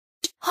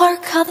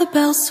Hark how the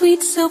bells,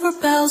 sweet silver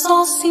bells,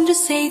 all seem to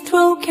say,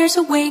 throw cares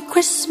away,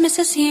 Christmas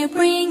is here,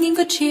 bringing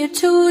good cheer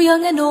to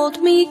young and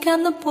old, meek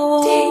and the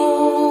bold.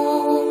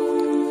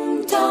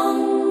 Ding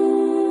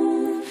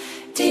dong,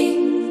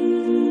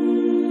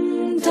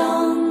 ding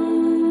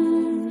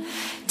dong,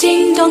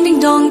 ding dong, ding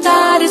dong,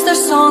 that is their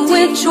song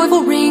with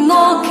joyful ring,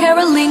 all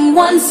caroling.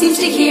 One seems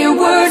to hear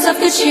words of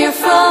good cheer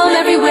from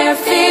everywhere,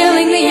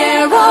 filling the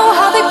air. Oh,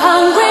 how they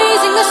pound,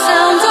 raising the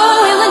sound,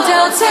 oh, hill and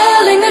dale,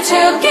 telling their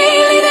tale.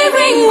 Gaily they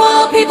ring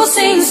while people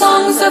sing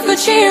songs of good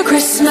cheer.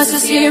 Christmas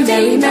is here,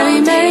 merry, merry,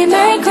 merry,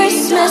 merry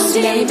Christmas,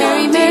 merry,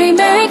 merry, merry,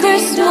 merry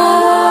Christmas.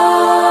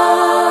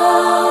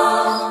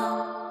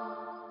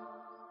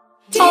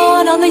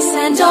 On they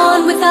send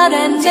on without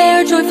end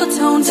their joyful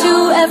tone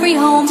to every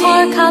home.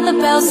 Hark how the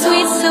bells,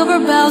 sweet silver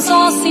bells,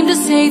 all seem to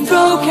say,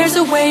 throw cares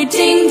away.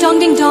 Ding dong,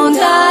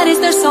 that is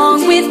their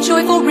song with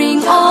joyful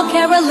ring, all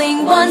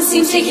caroling. One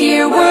seems to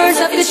hear words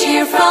of good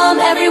cheer from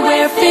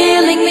everywhere,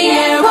 filling the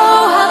air.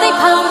 Oh, how they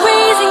pound,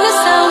 raising the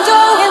sound,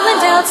 oh, hill and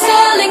dale,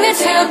 telling their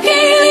tale.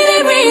 Gaily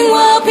they ring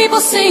while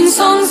people sing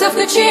songs of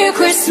good cheer.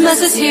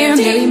 Christmas is here,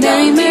 merry,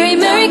 merry, merry,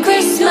 merry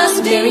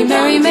Christmas, merry,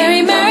 merry,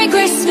 merry, merry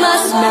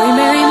Christmas, merry,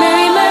 merry,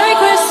 merry, merry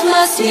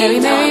Christmas, merry,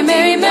 merry,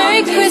 merry,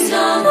 merry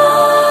Christmas.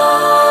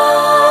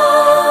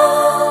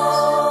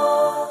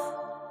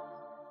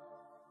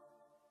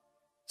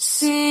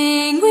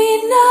 Sing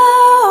we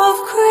now of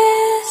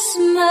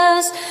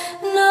Christmas,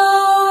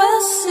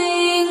 Noel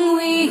sing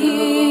we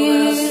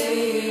here.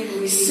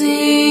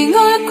 Sing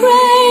our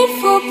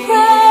grateful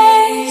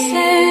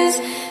praises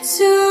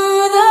to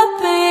the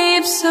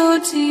babe so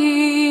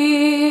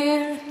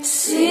dear.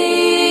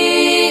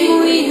 Sing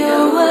we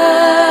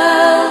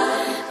Noel,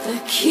 the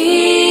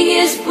King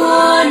is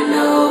born,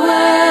 Noel.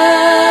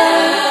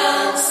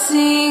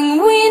 Sing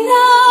we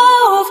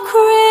now of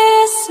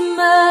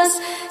Christmas,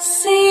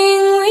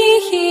 sing we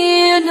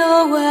hear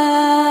Noel.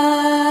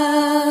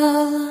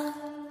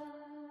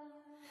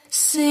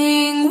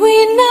 Sing we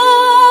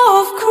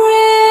now of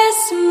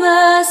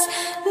Christmas,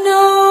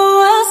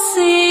 Noel,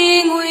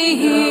 sing we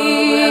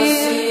hear.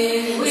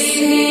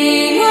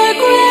 Sing our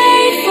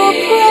grateful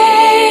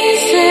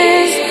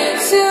praises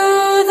to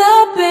the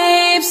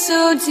babe so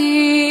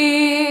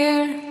dear.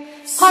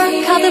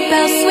 Hark how the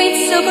bells, sweet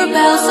silver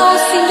bells, all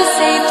seem to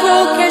say,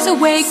 throw cares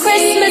away,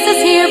 Christmas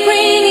is here,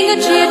 bringing a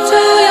cheer to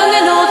young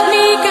and old,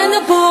 meek and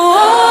the bold.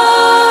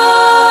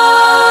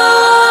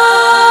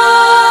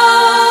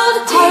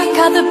 Hark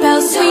how the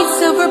bells, sweet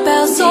silver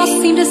bells, all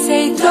seem to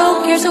say,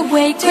 throw cares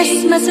away,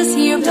 Christmas is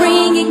here,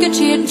 bringing good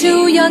cheer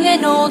to young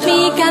and old,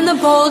 meek and the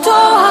bold. Oh,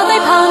 how they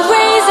pound,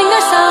 raising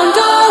their sound,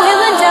 oh,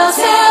 hill and dale,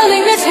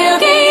 telling their tale.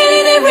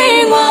 Gaily they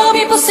ring while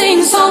people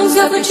sing songs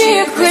of good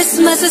cheer.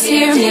 Christmas is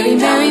here, merry,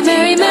 merry,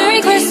 merry,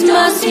 merry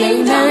Christmas,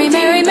 merry, merry,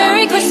 merry,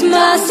 merry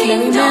Christmas,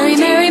 merry, merry,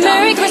 merry,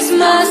 merry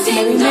Christmas,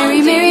 merry,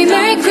 merry, merry,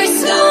 merry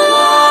Christmas.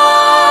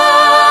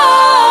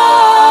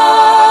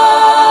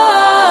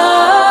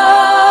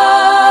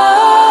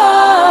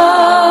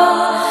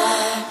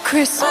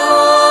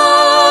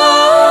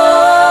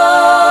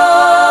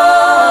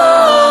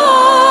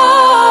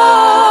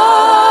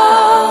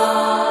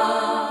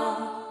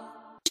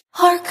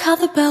 Hark how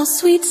the bells,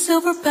 sweet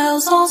silver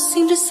bells, all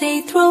seem to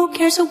say, throw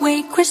cares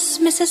away,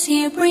 Christmas is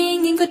here,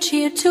 bringing good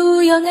cheer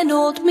to young and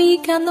old,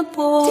 meek and the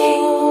bold.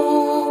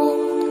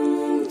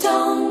 Ding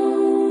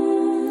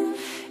dong,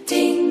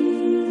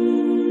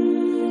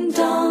 ding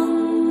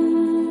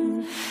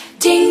dong,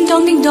 ding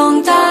dong, ding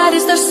dong, that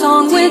is their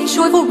song with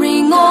joyful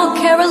ring, all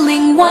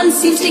caroling. One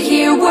seems to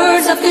hear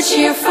words of good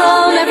cheer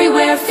from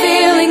everywhere,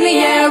 filling the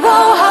air.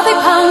 Oh, how they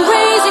pound,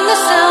 raising the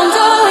sound,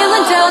 oh, hill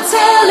and dale,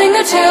 telling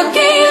their tale.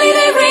 Gaily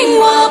they ring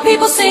while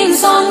people sing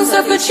songs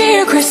of good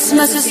cheer.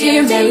 Christmas is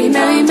here, merry,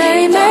 merry,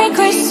 merry, merry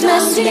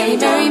Christmas, merry,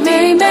 merry,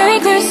 merry, merry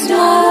Christmas.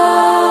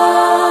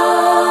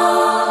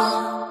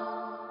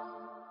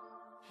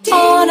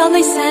 On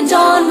they send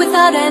on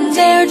without end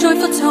their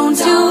joyful tone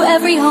to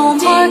every home.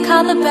 Hark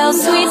how the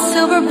bells, sweet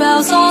silver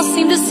bells, all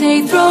seem to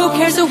say, throw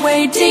cares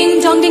away. Ding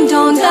dong,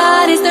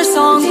 that is their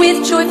song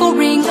with joyful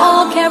ring,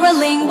 all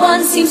caroling.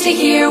 One seems to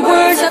hear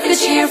words of good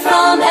cheer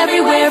from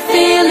everywhere,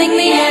 filling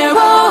the air. Oh,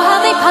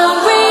 how they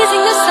pound,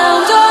 raising the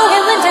sound, oh,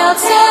 hill and dale,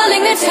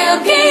 telling their tale.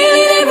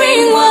 Gaily they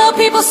ring while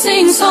people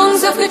sing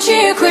songs of good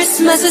cheer.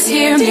 Christmas is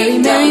here, merry,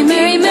 merry,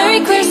 merry, merry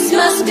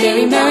Christmas,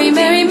 merry, merry,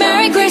 merry,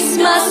 merry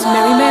Christmas,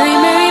 merry, merry,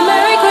 merry,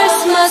 merry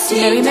Christmas,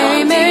 merry,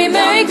 merry, merry,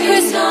 merry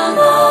Christmas.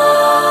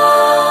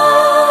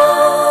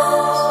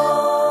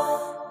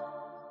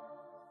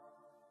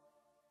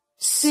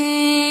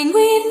 Sing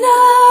we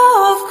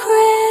now of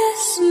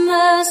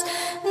Christmas,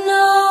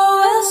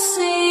 Noel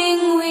sing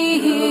we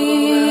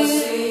hear.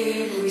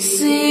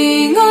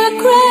 Sing our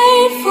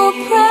grateful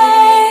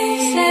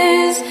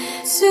praises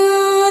to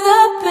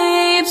the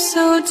babe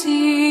so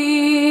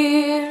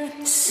dear.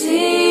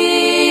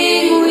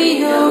 Sing we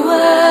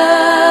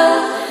Noel,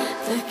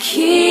 the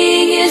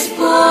King is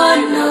born,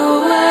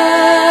 Noel.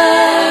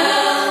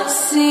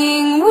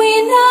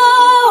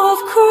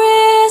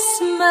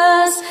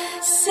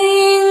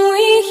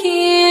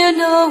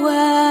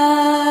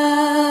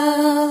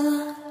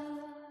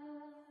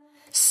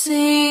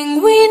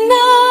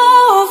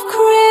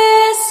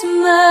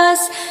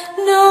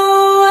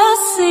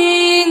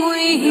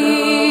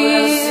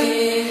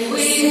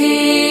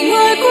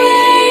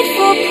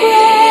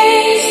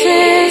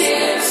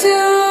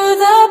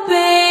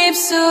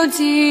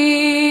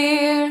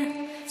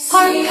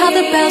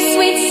 bells,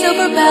 sweet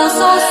silver bells,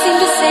 all seem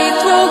to say,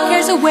 throw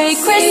cares away.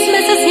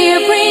 Christmas is here,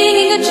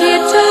 bringing good cheer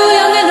to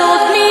young and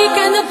old, meek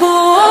and the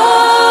bold.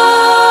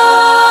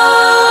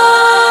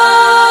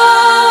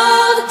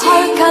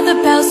 Hark how the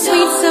bells,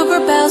 sweet silver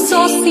bells,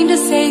 all seem to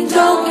say,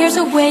 throw cares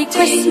away.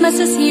 Christmas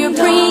is here,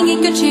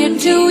 bringing good cheer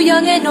to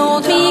young and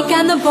old, meek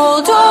and the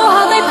bold. Oh,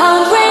 how they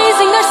pound,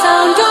 raising their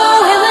sound,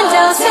 oh, hill and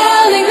dale,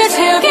 selling their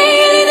tale,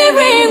 gaily they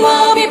ring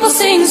while people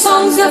sing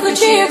songs of good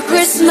cheer.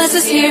 Christmas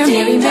is here,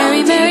 merry,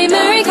 merry, merry,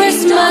 merry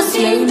Christmas,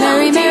 merry,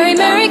 merry, merry,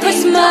 merry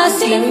Christmas,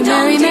 merry,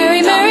 merry,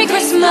 merry, merry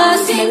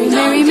Christmas, merry,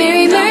 merry,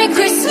 merry, merry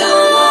Christmas.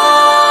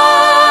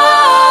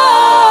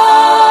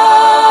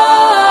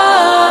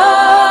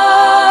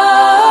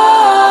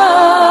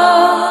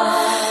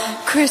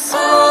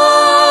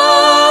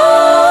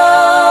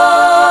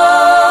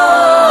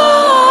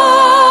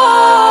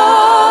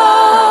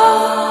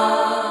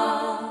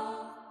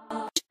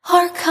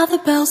 Hark how the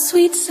bells,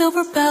 sweet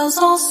silver bells,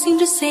 all seem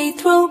to say,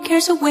 throw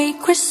cares away.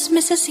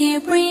 Christmas is here,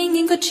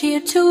 bringing good cheer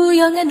to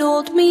young and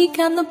old, meek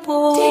and the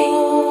bold.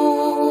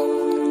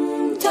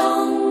 Ding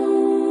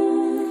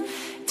dong,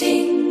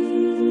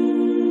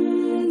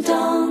 ding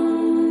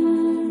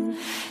dong,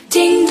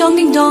 ding dong,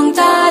 ding dong.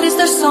 That is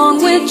their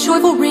song with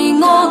joyful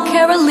ring, all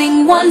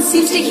caroling. One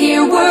seems to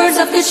hear words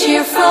of good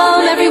cheer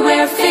from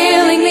everywhere,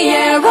 filling the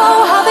air.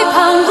 Oh, how they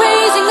pound,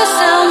 raising the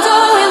sound,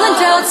 oh, hill and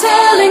dale,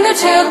 telling their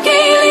tale,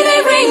 gaily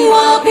they ring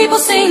while people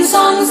sing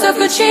songs of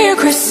good cheer.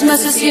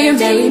 Christmas is here,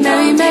 merry,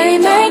 merry, merry,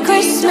 merry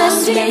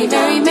Christmas, merry,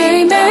 merry,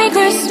 merry, merry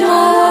Christmas.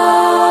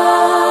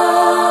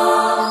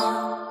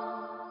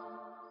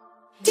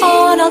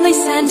 On they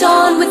send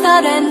on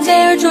without end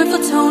their joyful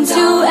tone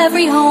to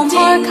every home.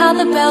 Hark how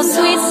the bells,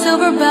 sweet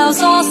silver bells,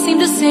 all seem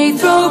to say,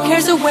 throw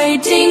cares away.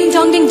 Ding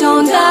dong, ding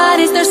dong, that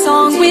is their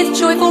song with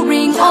joyful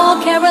ring, all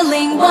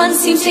caroling. One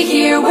seems to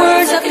hear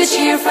words of good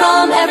cheer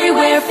from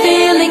everywhere,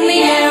 filling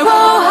the air.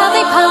 Oh, how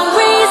they pound,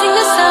 raising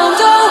the sound,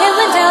 oh, hill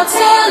and dale,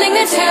 telling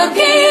their tale,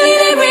 gaily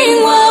they ring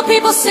while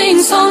people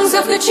sing songs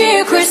of good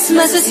cheer.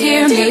 Christmas is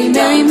here, merry,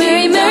 merry,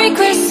 merry, merry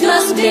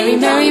Christmas, merry,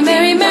 merry,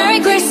 merry, merry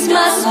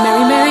Christmas,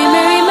 merry, merry,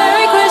 merry,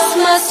 merry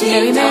Christmas,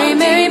 merry, merry,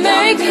 merry,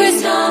 merry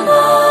Christmas.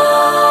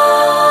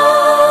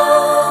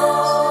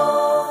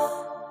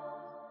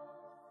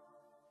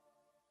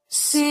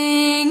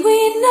 Sing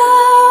we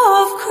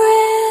now of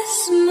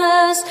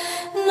Christmas,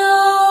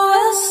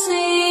 Noel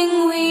sing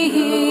we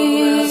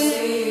here.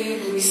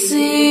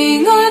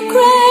 Sing our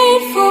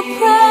grateful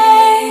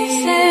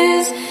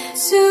praises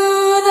to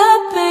the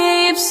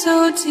babe so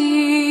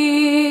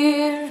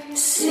dear.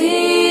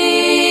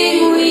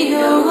 Sing we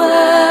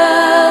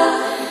Noel,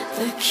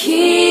 the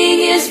King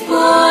is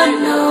born,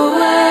 Noel.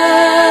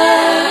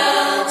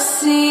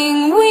 Sing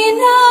we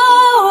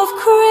now of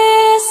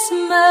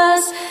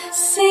Christmas,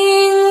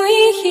 sing we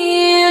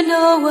hear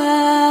Noel.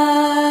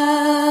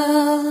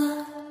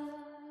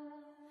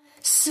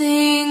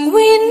 Sing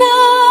we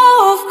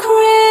now of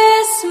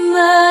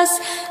Christmas,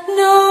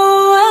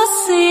 Noel,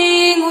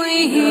 sing we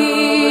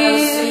hear.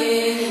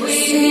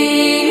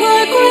 Sing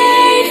our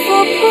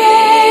grateful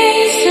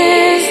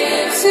praises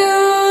to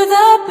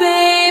the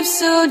babe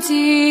so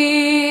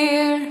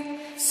dear.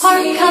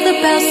 Hark how the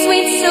bells,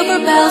 sweet silver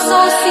bells,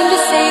 all seem to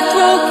say,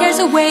 throw cares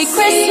away.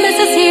 Christmas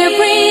is here,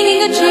 bringing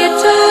good cheer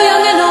to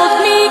young and old,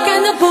 meek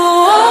and the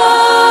bold.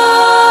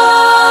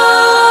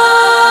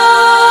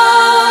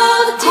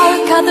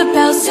 Hark how the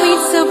bells, sweet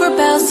silver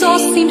bells, all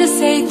seem to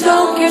say,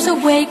 throw cares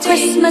away.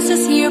 Christmas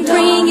is here,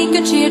 bringing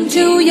good cheer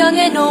to young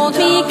and old,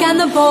 meek and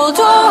the bold.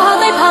 Oh, how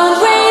they pound,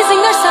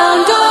 raising their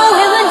sound, oh,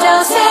 hill and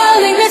dale,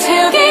 selling their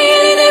tale,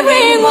 gaily they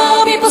ring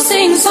while people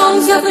sing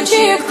songs of good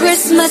cheer.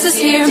 Christmas is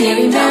here,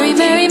 merry, merry,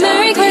 merry,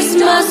 merry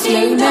Christmas,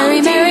 merry,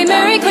 merry, merry,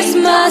 merry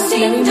Christmas,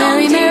 merry,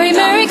 merry, merry,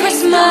 merry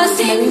Christmas,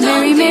 merry,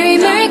 merry, merry,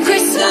 merry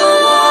Christmas.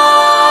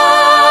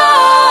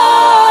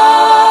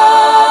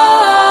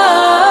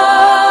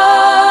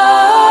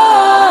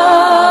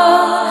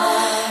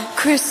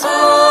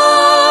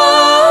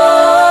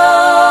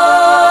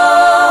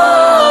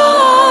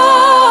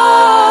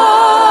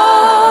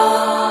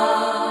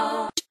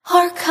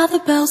 Hark how the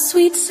bells,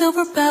 sweet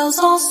silver bells,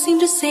 all seem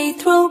to say,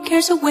 throw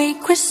cares away.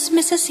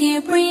 Christmas is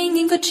here,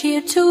 bringing good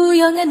cheer to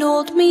young and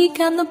old, meek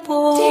and the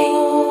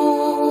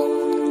bold.